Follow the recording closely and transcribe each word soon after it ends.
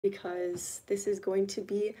because this is going to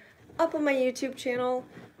be up on my YouTube channel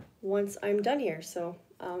once I'm done here. So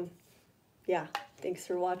yeah, thanks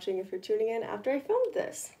for watching if you're tuning in after I filmed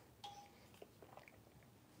this.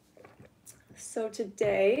 So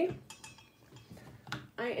today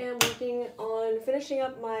I am working on finishing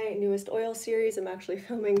up my newest oil series. I'm actually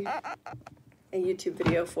filming a YouTube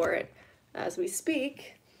video for it as we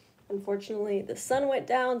speak. Unfortunately, the sun went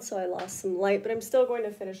down, so I lost some light, but I'm still going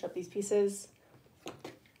to finish up these pieces.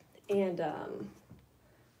 And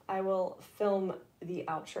I will film the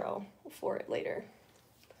outro for it later.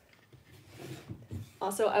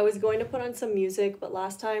 Also, I was going to put on some music, but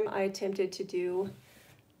last time I attempted to do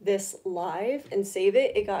this live and save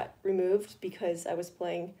it, it got removed because I was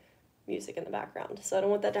playing music in the background. So I don't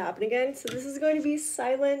want that to happen again. So this is going to be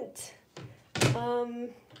silent.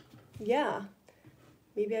 Yeah.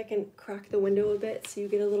 Maybe I can crack the window a bit so you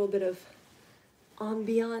get a little bit of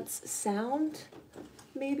ambiance sound.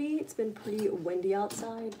 Maybe. It's been pretty windy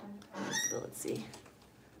outside. So let's see.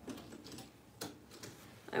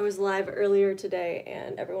 I was live earlier today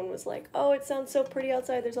and everyone was like, oh, it sounds so pretty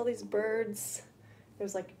outside. There's all these birds.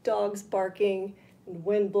 There's like dogs barking and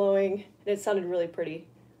wind blowing, and it sounded really pretty.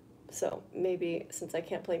 So maybe since I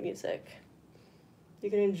can't play music, you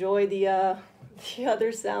can enjoy the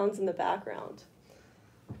other sounds in the background.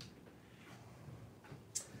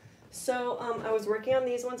 So I was working on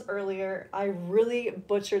these ones earlier. I really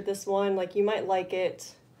butchered this one. Like, you might like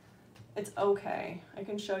it. It's okay. I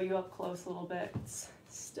can show you up close a little bit. It's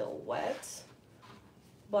still wet.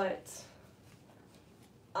 But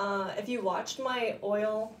if you watched my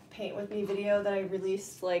oil paint with me video that I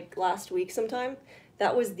released like last week sometime,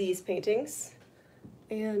 that was these paintings.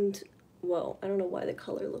 And, well, I don't know why the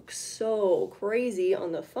color looks so crazy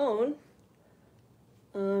on the phone.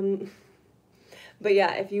 But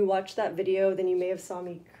yeah, if you watched that video, then you may have saw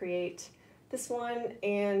me create this one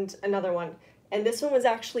and another one. And this one was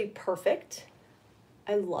actually perfect.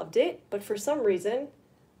 I loved it, but for some reason,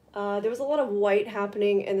 there was a lot of white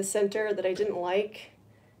happening in the center that I didn't like.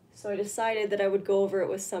 So I decided that I would go over it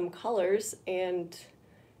with some colors, and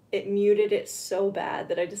it muted it so bad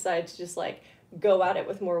that I decided to just like go at it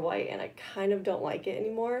with more white, and I kind of don't like it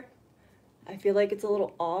anymore. I feel like it's a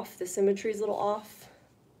little off. The symmetry is a little off.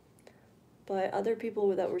 But other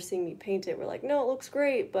people that were seeing me paint it were like, no, it looks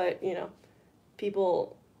great. But, you know,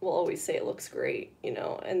 people will always say it looks great, you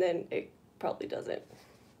know, and then it probably doesn't.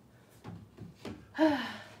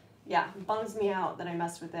 Yeah, it bums me out that I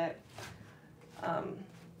messed with it.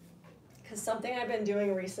 Because something I've been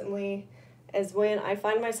doing recently is when I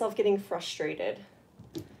find myself getting frustrated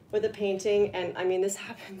with a painting, and I mean, this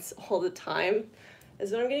happens all the time,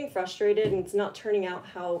 is when I'm getting frustrated and it's not turning out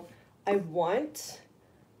how I want,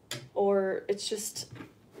 or it's just,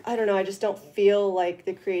 I don't know, I just don't feel like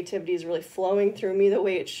the creativity is really flowing through me the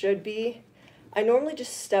way it should be. I normally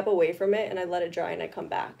just step away from it and I let it dry and I come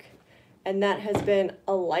back. And that has been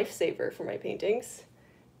a lifesaver for my paintings.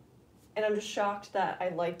 And I'm just shocked that I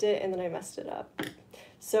liked it and then I messed it up.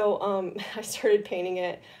 So I started painting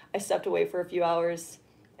it, I stepped away for a few hours,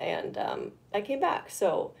 and I came back.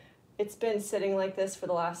 So it's been sitting like this for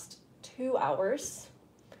the last 2 hours.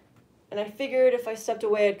 And I figured if I stepped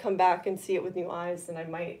away, I'd come back and see it with new eyes, and I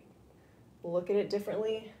might look at it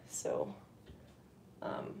differently. So,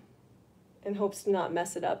 in hopes to not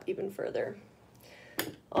mess it up even further.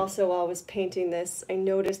 Also, while I was painting this, I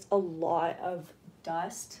noticed a lot of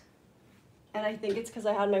dust. And I think it's because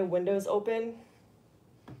I had my windows open.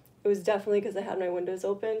 It was definitely because I had my windows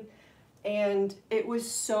open. And it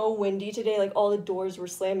was so windy today, like all the doors were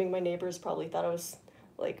slamming. My neighbors probably thought I was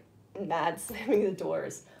like mad slamming the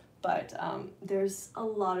doors. But there's a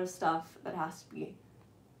lot of stuff that has to be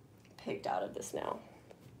picked out of this now.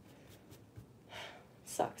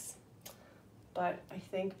 Sucks. But I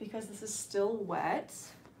think because this is still wet,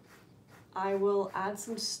 I will add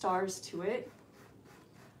some stars to it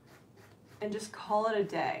and just call it a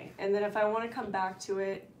day. And then if I want to come back to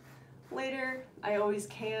it later, I always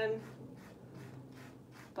can.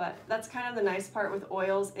 But that's kind of the nice part with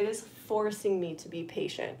oils. It is forcing me to be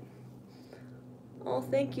patient. Oh,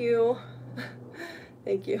 thank you.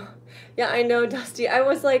 Thank you. Yeah, I know, Dusty. I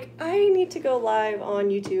was like, I need to go live on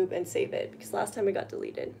YouTube and save it because last time it got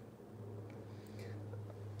deleted.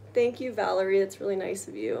 Thank you, Valerie. That's really nice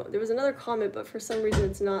of you. There was another comment, but for some reason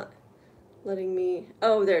it's not letting me.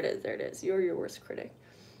 Oh, there it is. There it is. You're your worst critic.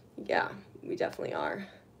 Yeah, we definitely are.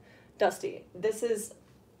 Dusty, this is,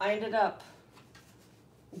 I ended up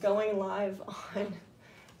going live on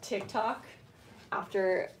TikTok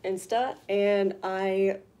after Insta, and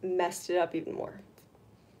I messed it up even more.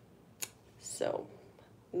 So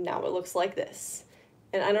now it looks like this.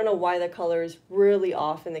 And I don't know why the color is really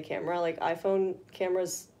off in the camera. Like iPhone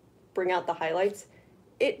cameras bring out the highlights.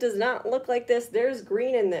 It does not look like this. There's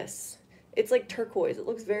green in this. It's like turquoise. It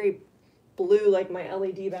looks very blue like my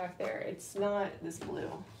LED back there. It's not this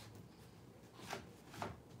blue.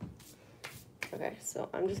 Okay, so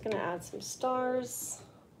I'm just gonna add some stars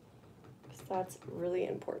because that's really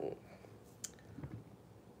important.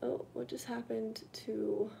 Oh, what just happened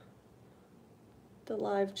to the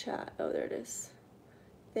live chat? Oh, there it is.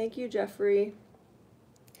 Thank you, Jeffrey.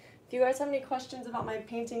 If you guys have any questions about my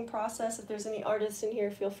painting process, if there's any artists in here,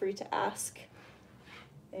 feel free to ask.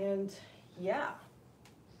 And yeah.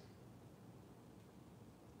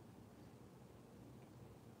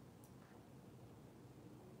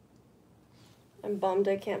 I'm bummed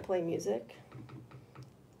I can't play music.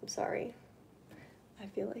 I'm sorry. I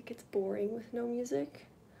feel like it's boring with no music.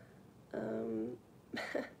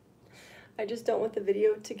 I just don't want the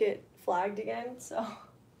video to get flagged again, so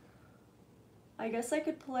I guess I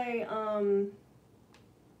could play, I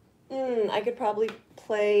could probably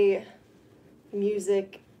play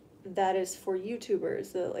music that is for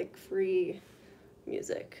YouTubers, the like free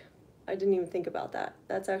music. I didn't even think about that.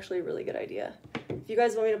 That's actually a really good idea. If you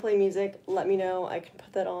guys want me to play music, let me know. I can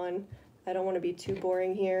put that on. I don't want to be too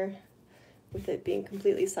boring here with it being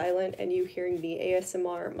completely silent and you hearing me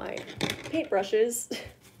ASMR my paintbrushes.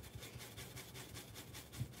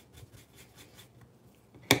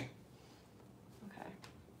 Okay.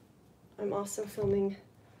 I'm also filming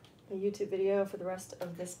a YouTube video for the rest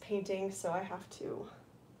of this painting, so I have to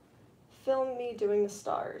film me doing the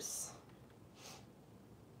stars.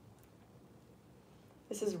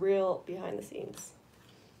 This is real behind the scenes.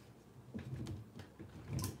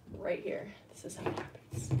 Right here. This is how it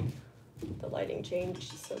happens. The lighting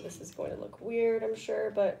changed, so this is going to look weird, I'm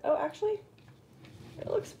sure, but oh, actually, it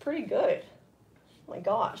looks pretty good. Oh my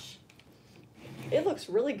gosh. It looks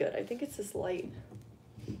really good. I think it's this light.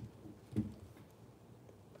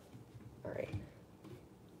 All right.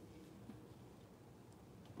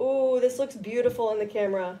 Oh, this looks beautiful in the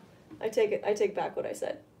camera. I take back what I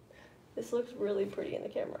said. This looks really pretty in the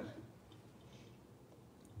camera.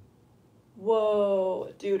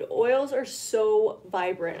 Whoa, dude, oils are so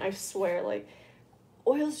vibrant, I swear. Like,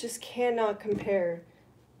 oils just cannot compare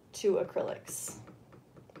to acrylics.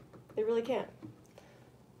 They really can't.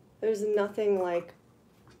 There's nothing like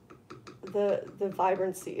the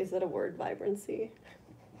vibrancy, is that a word, vibrancy?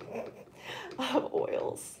 Of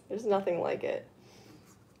oils. There's nothing like it.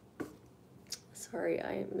 Sorry,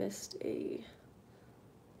 I missed a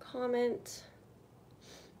comment.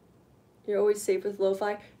 You're always safe with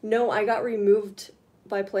lo-fi. No, I got removed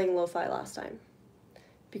by playing lo-fi last time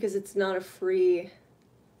because it's not a free,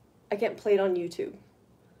 I can't play it on YouTube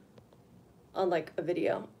on like a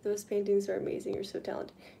video. Those paintings are amazing. You're so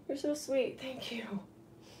talented. You're so sweet. Thank you.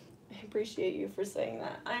 I appreciate you for saying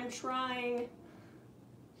that. I'm trying.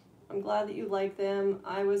 I'm glad that you like them.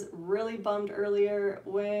 I was really bummed earlier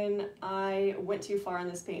when I went too far in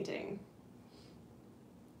this painting.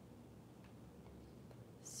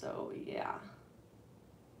 So yeah.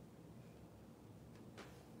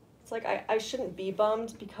 It's like I shouldn't be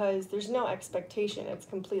bummed because there's no expectation. It's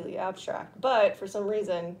completely abstract. But for some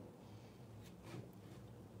reason,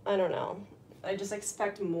 I don't know. I just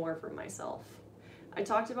expect more from myself. I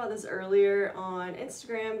talked about this earlier on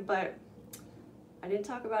Instagram, but I didn't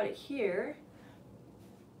talk about it here.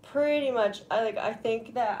 Pretty much, I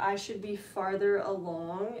think that I should be farther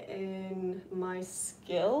along in my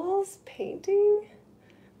skills painting,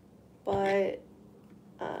 but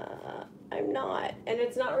I'm not. And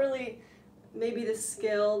it's not really maybe the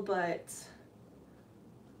skill, but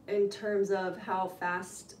in terms of how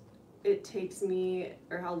fast it takes me,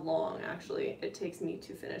 or how long actually it takes me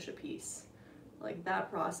to finish a piece. Like,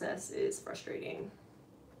 that process is frustrating.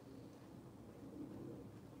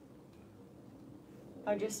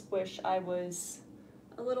 I just wish I was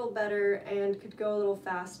a little better and could go a little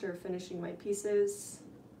faster finishing my pieces.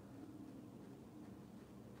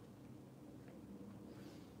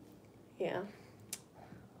 Yeah.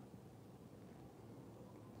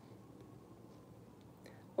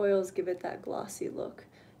 Oils give it that glossy look.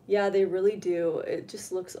 Yeah, they really do. It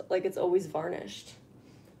just looks like it's always varnished.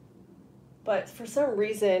 But for some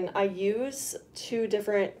reason, I use two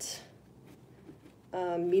different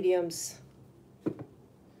mediums.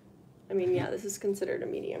 I mean, yeah, this is considered a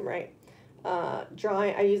medium, right?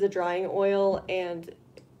 I use a drying oil and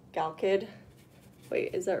Galkid.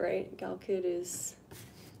 Wait, is that right? Galkid is,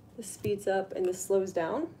 this speeds up and this slows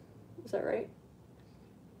down. Is that right?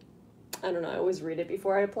 I don't know, I always read it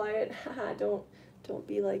before I apply it. Haha, don't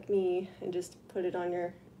be like me and just put it on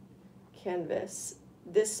your canvas.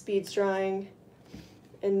 This speeds drying,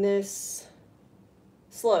 And this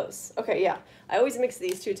slows. Okay, yeah. I always mix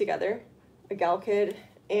these two together, a gal kid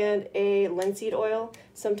and a linseed oil.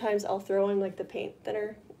 Sometimes I'll throw in like the paint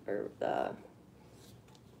thinner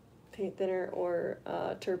or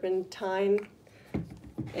turpentine,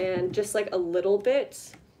 and just like a little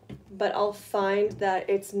bit, but I'll find that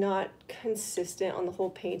it's not consistent on the whole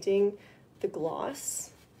painting, the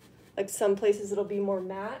gloss. Like some places it'll be more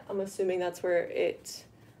matte. I'm assuming that's where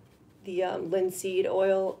the linseed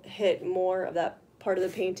oil hit more of that part of the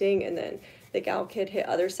painting, and then the gal kit hit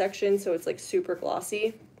other sections, so it's like super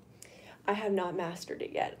glossy. I have not mastered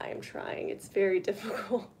it yet. I am trying. It's very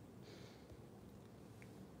difficult.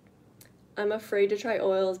 I'm afraid to try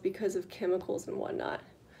oils because of chemicals and whatnot.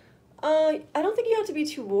 I don't think you have to be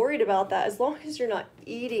too worried about that. As long as you're not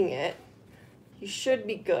eating it, you should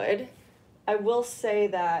be good. I will say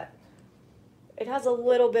that it has a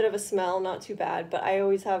little bit of a smell, not too bad, but I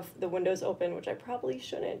always have the windows open, which I probably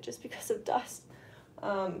shouldn't just because of dust.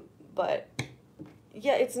 But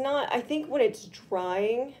yeah, it's not, I think when it's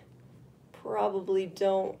drying, probably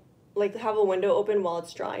don't, like, have a window open while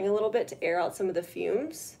it's drying a little bit to air out some of the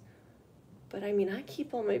fumes. But I mean, I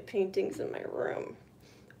keep all my paintings in my room.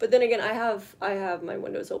 But then again, I have my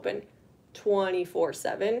windows open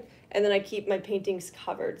 24/7, and then I keep my paintings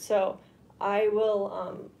covered. So I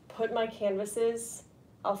will put my canvases,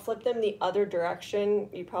 I'll flip them the other direction.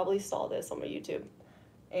 You probably saw this on my YouTube.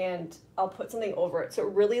 And I'll put something over it so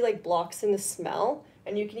it really like blocks in the smell.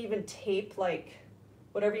 And you can even tape like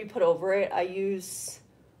whatever you put over it. I use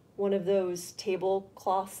one of those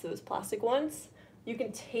tablecloths, those plastic ones. You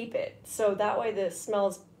can tape it so that way the smell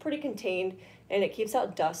is pretty contained, and it keeps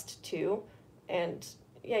out dust too. And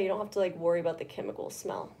yeah, you don't have to like worry about the chemical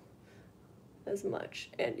smell as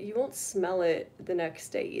much, and you won't smell it the next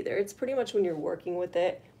day either. It's pretty much when you're working with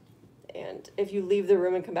it, and if you leave the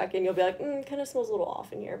room and come back in, you'll be like, kind of smells a little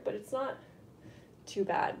off in here, but it's not too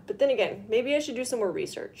bad. But then again, maybe I should do some more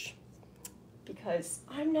research because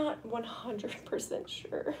I'm not 100%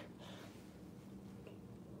 sure.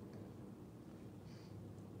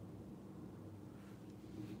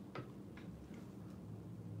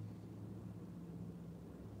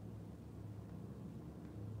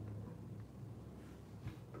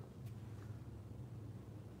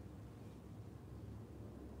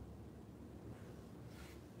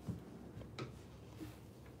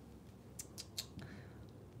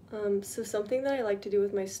 So something that I like to do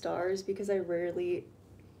with my stars, because I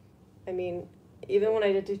mean, even when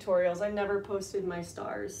I did tutorials, I never posted my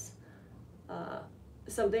stars.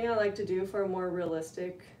 Something I like to do for a more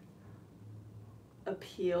realistic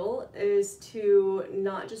appeal is to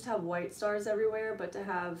not just have white stars everywhere, but to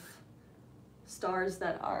have stars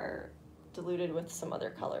that are diluted with some other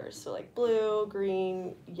colors. So like blue,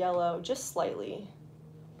 green, yellow, just slightly.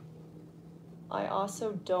 I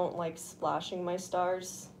also don't like splashing my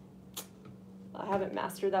stars. I haven't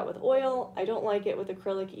mastered that with oil. I don't like it with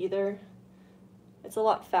acrylic either. It's a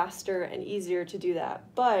lot faster and easier to do that,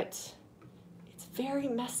 but it's very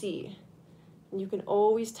messy. And you can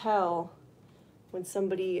always tell when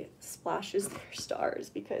somebody splashes their stars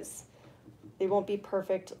because they won't be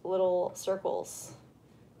perfect little circles.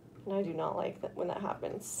 And I do not like that when that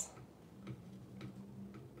happens.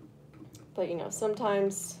 But you know,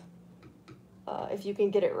 sometimes if you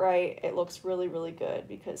can get it right, it looks really, really good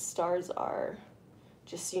because stars are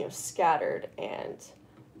just, you know, scattered. And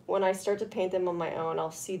when I start to paint them on my own,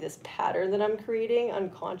 I'll see this pattern that I'm creating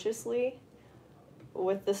unconsciously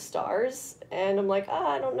with the stars. And I'm like,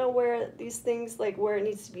 I don't know where these things, like where it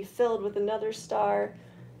needs to be filled with another star.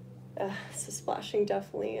 So splashing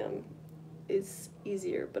definitely is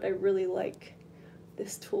easier, but I really like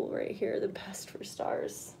this tool right here, the best for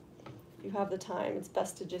stars. If you have the time, it's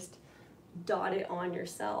best to just dot it on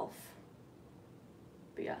yourself.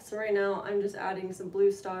 But yeah, so right now I'm just adding some blue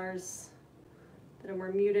stars that are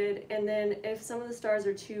more muted, and then if some of the stars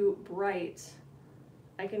are too bright,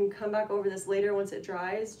 I can come back over this later once it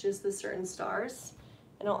dries, just the certain stars,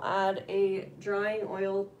 and I'll add a drying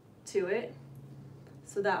oil to it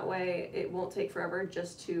so that way it won't take forever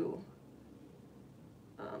just to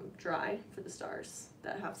dry for the stars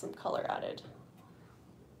that have some color added.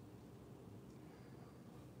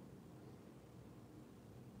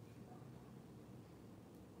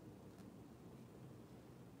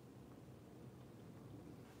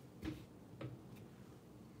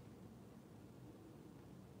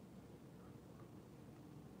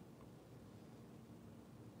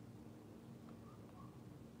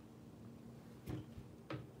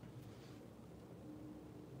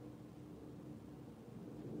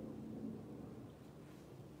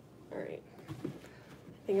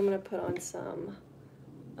 I think I'm going to put on some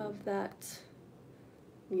of that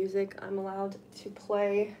music I'm allowed to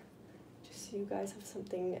play, just so you guys have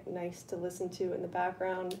something nice to listen to in the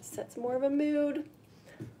background. It sets more of a mood.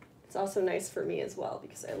 It's also nice for me as well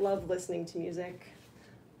because I love listening to music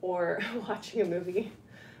or watching a movie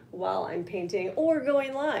while I'm painting or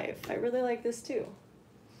going live. I really like this too.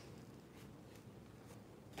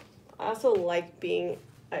 I also like being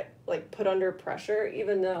like put under pressure,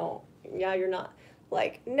 even though, yeah, you're not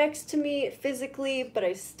like next to me physically, but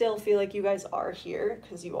I still feel like you guys are here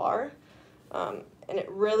because you are. And it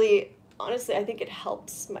really, honestly, I think it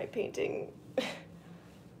helps my painting. Okay.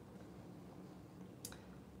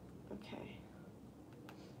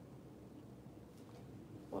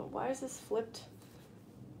 Well, why is this flipped?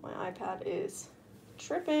 My iPad is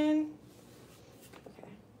tripping. Okay.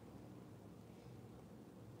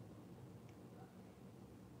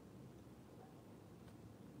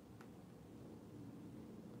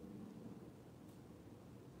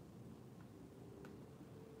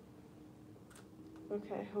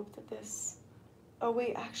 Okay, I hope that this, oh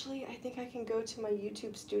wait, actually, I think I can go to my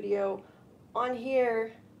YouTube studio on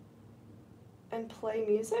here and play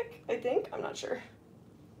music, I think, I'm not sure.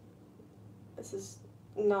 This is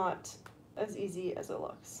not as easy as it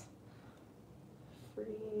looks. Free.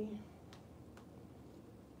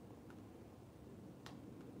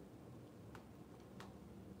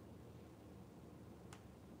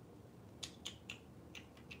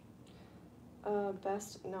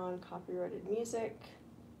 Best non-copyrighted music.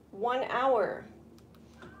 1 hour.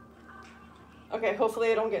 Okay,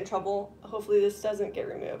 hopefully I don't get in trouble. Hopefully this doesn't get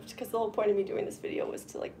removed, because the whole point of me doing this video was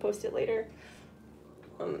to like post it later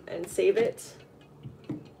and save it.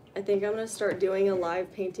 I think I'm gonna start doing a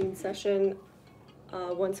live painting session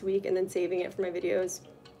once a week and then saving it for my videos,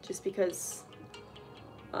 just because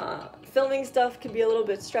filming stuff can be a little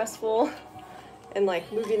bit stressful and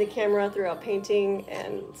like moving the camera throughout painting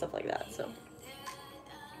and stuff like that. So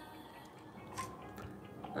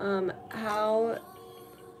how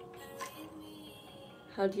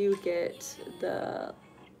do you get the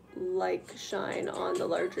like shine on the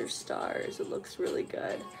larger stars? It looks really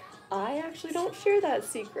good. I actually don't share that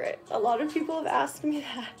secret. A lot of people have asked me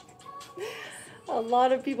that. A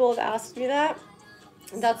lot of people have asked me that.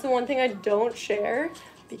 That's the one thing I don't share,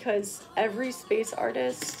 because every space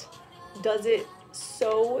artist does it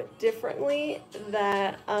so differently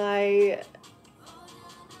that I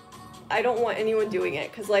don't want anyone doing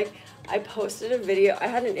it, because like I posted a video. I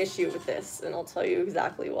had an issue with this, and I'll tell you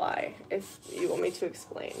exactly why if you want me to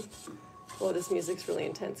explain. Well, this music's really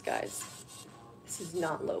intense, guys. This is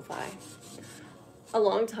not lo-fi. A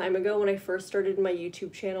long time ago, when I first started my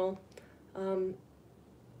YouTube channel,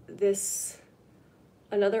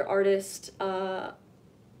 another artist,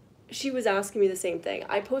 she was asking me the same thing.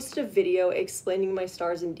 I posted a video explaining my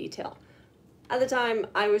stars in detail. At the time,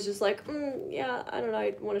 I was just like, yeah, I don't know,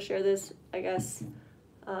 I want to share this, I guess.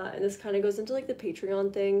 And this kind of goes into like the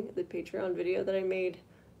Patreon thing, the Patreon video that I made,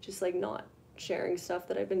 just like not sharing stuff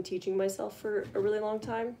that I've been teaching myself for a really long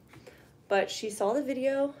time. But she saw the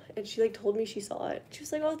video and she like told me she saw it. She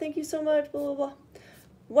was like, oh, thank you so much, blah, blah, blah.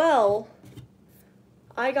 Well,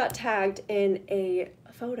 I got tagged in a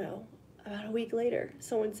photo about a week later.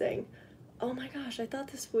 Someone saying, oh my gosh, I thought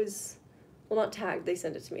this was, well, not tagged, they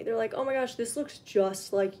sent it to me. They're like, oh my gosh, this looks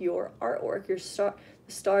just like your artwork. The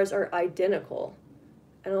stars are identical.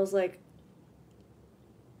 And I was like,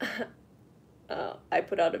 I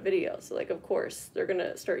put out a video, so like, of course, they're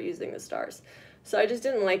gonna start using the stars. So I just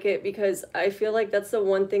didn't like it, because I feel like that's the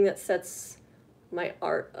one thing that sets my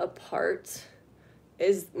art apart,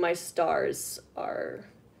 is my stars are,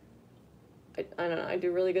 I don't know, I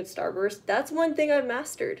do really good starburst. That's one thing I've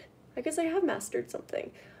mastered. I guess I have mastered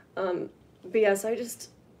something. But yes,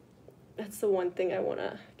 that's the one thing I want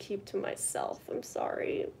to keep to myself. I'm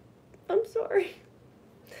sorry. I'm sorry.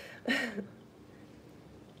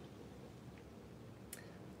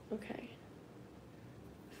 Okay.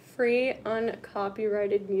 Free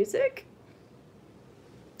uncopyrighted music?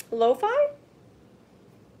 Lo-fi?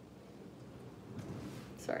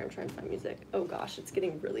 Sorry, I'm trying to find music. Oh gosh, it's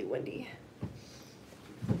getting really windy.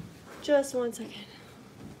 Just 1 second.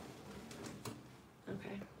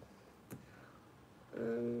 Okay.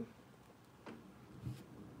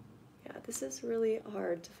 Yeah, this is really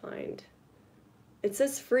hard to find. It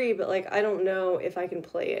says free, but like I don't know if I can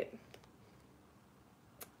play it.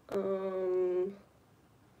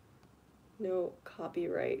 No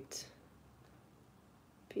copyright.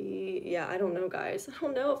 Yeah, I don't know, guys. I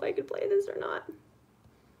don't know if I could play this or not.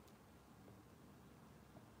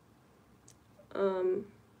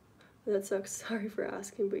 That sucks. Sorry for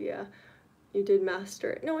asking, but yeah, you did master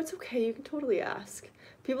it. No, it's okay. You can totally ask.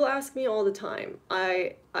 People ask me all the time.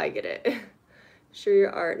 I get it. Share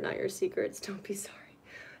your art, not your secrets. Don't be sorry.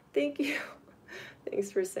 Thank you.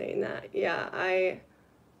 Thanks for saying that. Yeah, I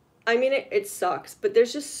mean, it sucks, but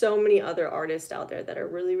there's just so many other artists out there that are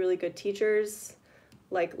really, really good teachers,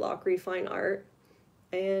 like Lockery Fine Art,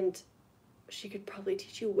 and she could probably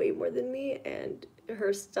teach you way more than me, and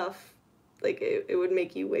her stuff, like, it would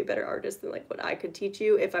make you way better artist than, like, what I could teach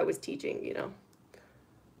you if I was teaching, you know?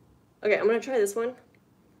 Okay, I'm gonna try this one.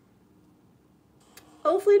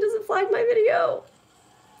 Hopefully it doesn't flag my video.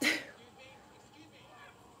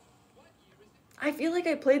 I feel like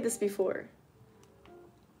I played this before.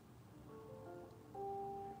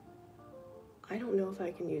 I don't know if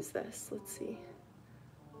I can use this. Let's see.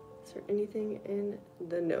 Is there anything in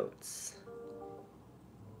the notes?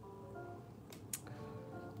 It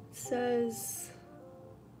says,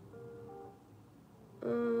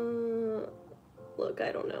 look,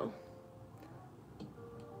 I don't know.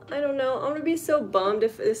 I'm gonna be so bummed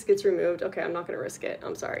if this gets removed. Okay, I'm not gonna risk it.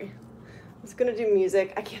 I'm sorry. I was gonna do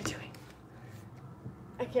music. I can't do it.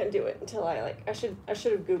 I can't do it until I should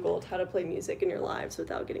have Googled how to play music in your lives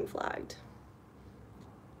without getting flagged.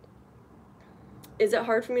 Is it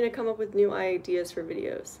hard for me to come up with new ideas for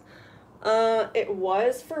videos? It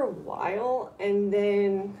was for a while, and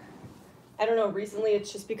then, I don't know, recently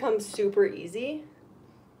it's just become super easy.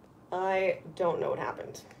 I don't know what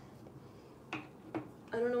happened.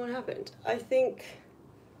 I don't know what happened. I think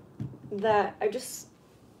that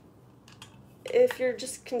if you're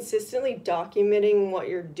just consistently documenting what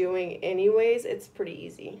you're doing anyways, it's pretty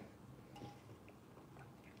easy.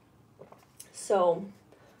 So,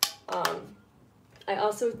 I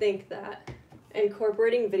also think that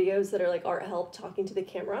incorporating videos that are like art help talking to the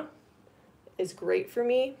camera is great for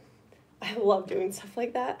me. I love doing stuff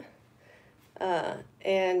like that.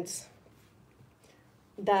 And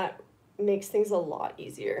that makes things a lot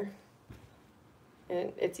easier.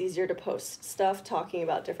 And it's easier to post stuff talking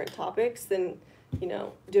about different topics than, you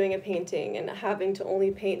know, doing a painting and having to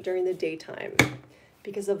only paint during the daytime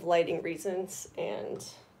because of lighting reasons and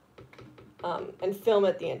film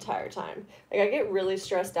it the entire time. Like, I get really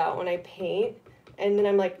stressed out when I paint, and then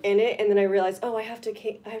I'm like in it, and then I realize, oh, I have to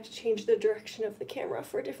change the direction of the camera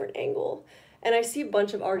for a different angle. And I see a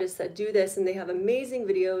bunch of artists that do this, and they have amazing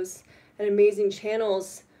videos and amazing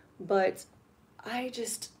channels, but I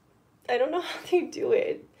don't know how they do it.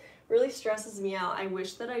 It really stresses me out. I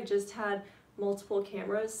wish that I just had multiple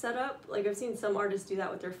cameras set up. Like, I've seen some artists do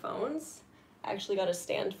that with their phones. I actually got a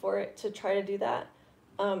stand for it to try to do that.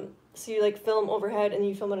 So you like film overhead and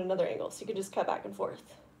you film at another angle, so you can just cut back and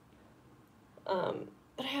forth. But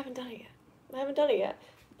I haven't done it yet.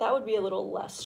 That would be a little less